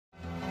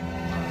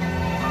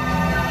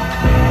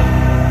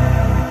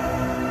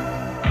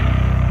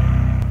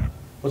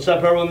What's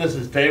up, everyone? This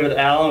is David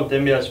Allen with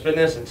MBS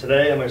Fitness, and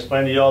today I'm going to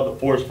explain to y'all the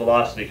force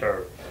velocity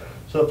curve.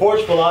 So the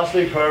force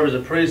velocity curve is a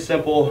pretty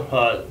simple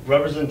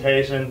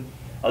representation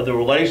of the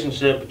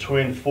relationship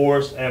between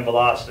force and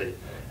velocity.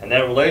 And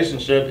that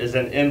relationship is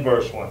an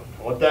inverse one.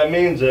 And what that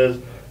means is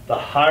the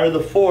higher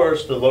the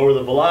force, the lower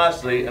the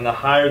velocity, and the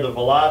higher the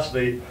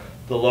velocity,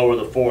 the lower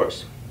the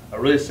force. A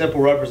really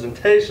simple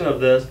representation of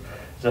this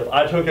is if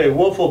I took a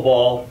wiffle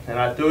ball and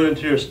I threw it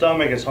into your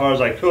stomach as hard as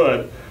I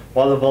could,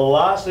 while the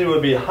velocity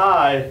would be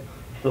high,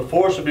 the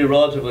force would be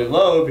relatively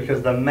low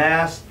because the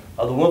mass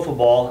of the wiffle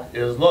ball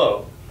is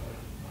low.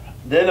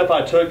 Then if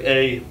I took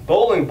a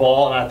bowling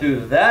ball and I threw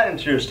that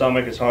into your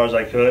stomach as hard as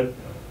I could,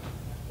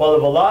 while the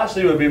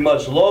velocity would be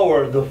much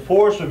lower, the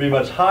force would be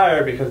much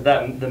higher because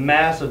the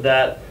mass of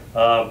that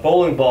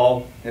bowling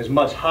ball is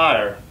much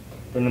higher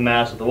than the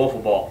mass of the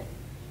wiffle ball.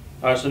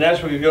 Alright, so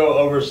next we can go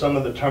over some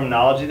of the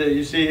terminology that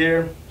you see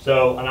here.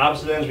 So on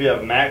opposite ends we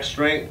have max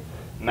strength,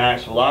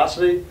 max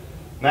velocity.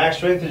 Max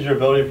strength is your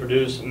ability to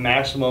produce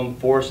maximum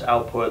force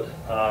output,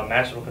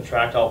 maximum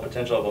contractile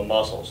potential of a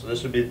muscle. So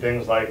this would be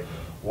things like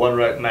 1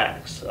 rep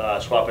max,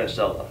 squat bench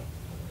delta.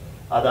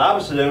 The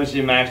opposite end we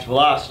see max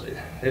velocity.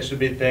 This would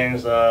be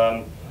things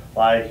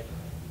like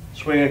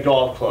swinging a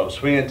golf club,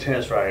 swinging a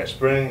tennis racket,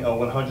 sprinting a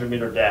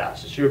 100-meter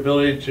dash. It's your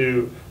ability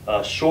to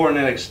shorten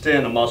and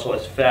extend a muscle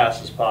as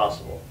fast as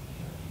possible.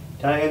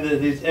 Kind of into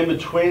these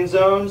in-between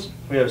zones,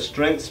 we have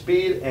strength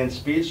speed and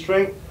speed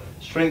strength.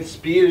 Strength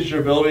speed is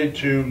your ability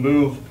to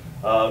move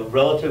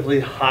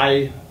relatively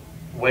high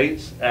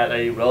weights at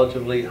a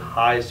relatively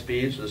high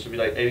speed. So this would be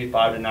like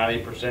 85 to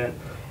 90%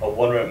 of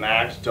 1 rep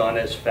max done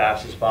as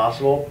fast as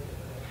possible.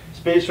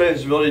 Speed strength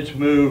is the ability to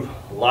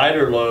move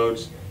lighter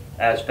loads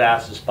as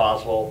fast as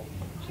possible.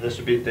 So this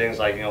would be things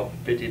like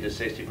 50 to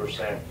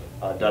 60%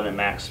 done at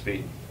max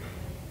speed.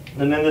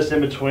 And then this in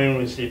between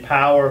we see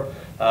power,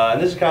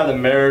 and this is kind of the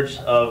marriage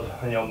of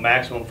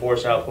maximum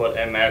force output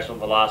and maximum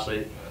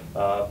velocity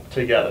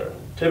together.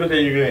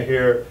 Typically you're going to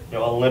hear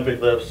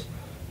Olympic lifts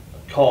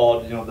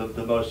called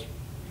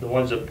the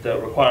ones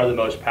that require the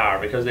most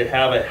power because they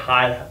have a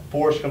high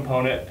force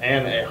component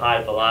and a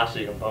high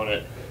velocity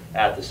component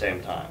at the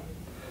same time.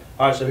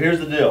 Alright, so here's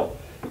the deal.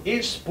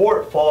 Each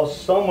sport falls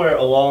somewhere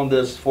along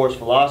this force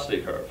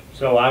velocity curve.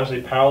 So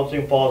obviously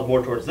powerlifting falls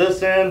more towards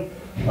this end,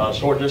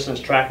 short distance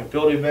track and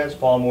field events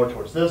fall more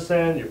towards this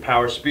end, your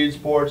power speed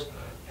sports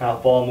kind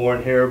of fall more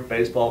in here,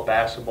 baseball,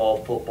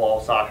 basketball, football,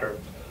 soccer,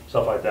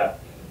 stuff like that.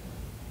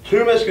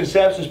 Two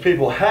misconceptions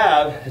people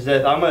have is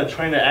that if I'm going to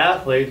train an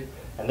athlete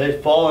and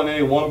they fall in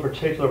any one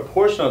particular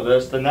portion of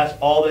this, then that's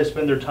all they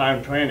spend their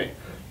time training.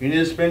 You need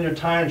to spend your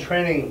time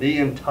training the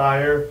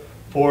entire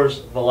force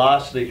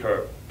velocity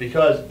curve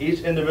because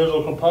each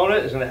individual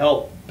component is going to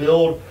help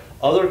build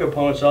other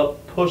components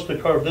up, push the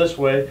curve this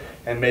way,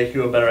 and make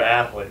you a better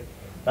athlete.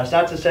 That's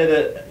not to say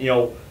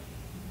that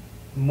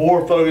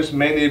more focus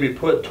may need to be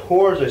put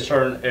towards a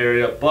certain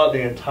area, but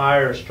the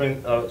entire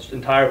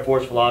entire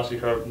force velocity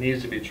curve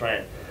needs to be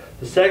trained.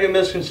 The second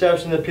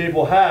misconception that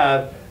people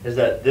have is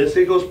that this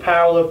equals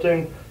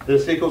powerlifting,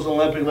 this equals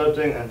Olympic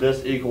lifting, and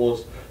this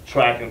equals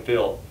track and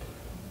field.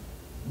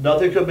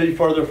 Nothing could be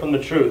further from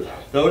the truth.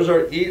 Those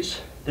are each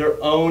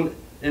their own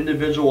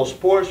individual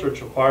sports,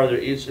 which require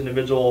their each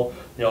individual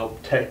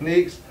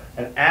techniques.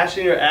 And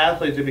asking your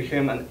athlete to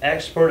become an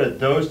expert at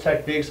those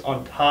techniques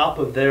on top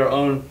of their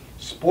own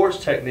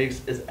sports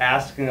techniques is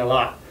asking a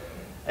lot.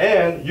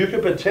 And you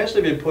could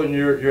potentially be putting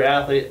your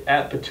athlete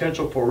at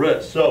potential for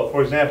risk. So,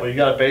 for example, you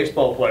got a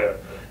baseball player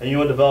and you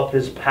want to develop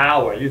his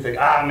power. You think,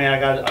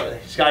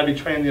 he's got to be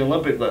trained in the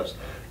Olympic lifts.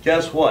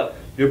 Guess what?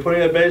 You're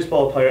putting a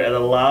baseball player at a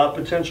lot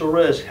of potential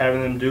risk,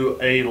 having them do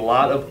a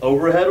lot of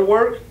overhead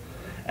work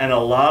and a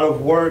lot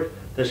of work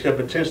that's going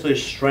to potentially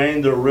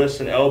strain their wrists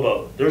and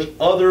elbow. There's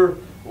other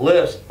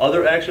lifts,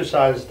 other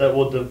exercises that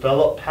will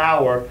develop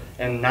power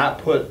and not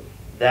put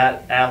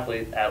that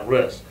athlete at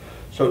risk.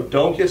 So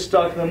don't get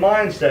stuck in the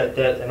mindset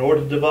that in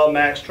order to develop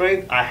max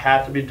strength, I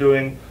have to be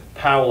doing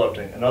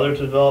powerlifting. In order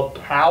to develop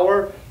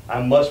power,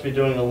 I must be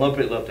doing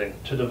Olympic lifting.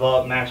 To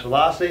develop max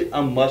velocity,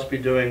 I must be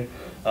doing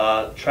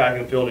track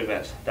and field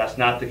events. That's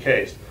not the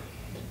case.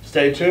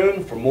 Stay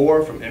tuned for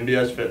more from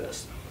MBS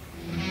Fitness.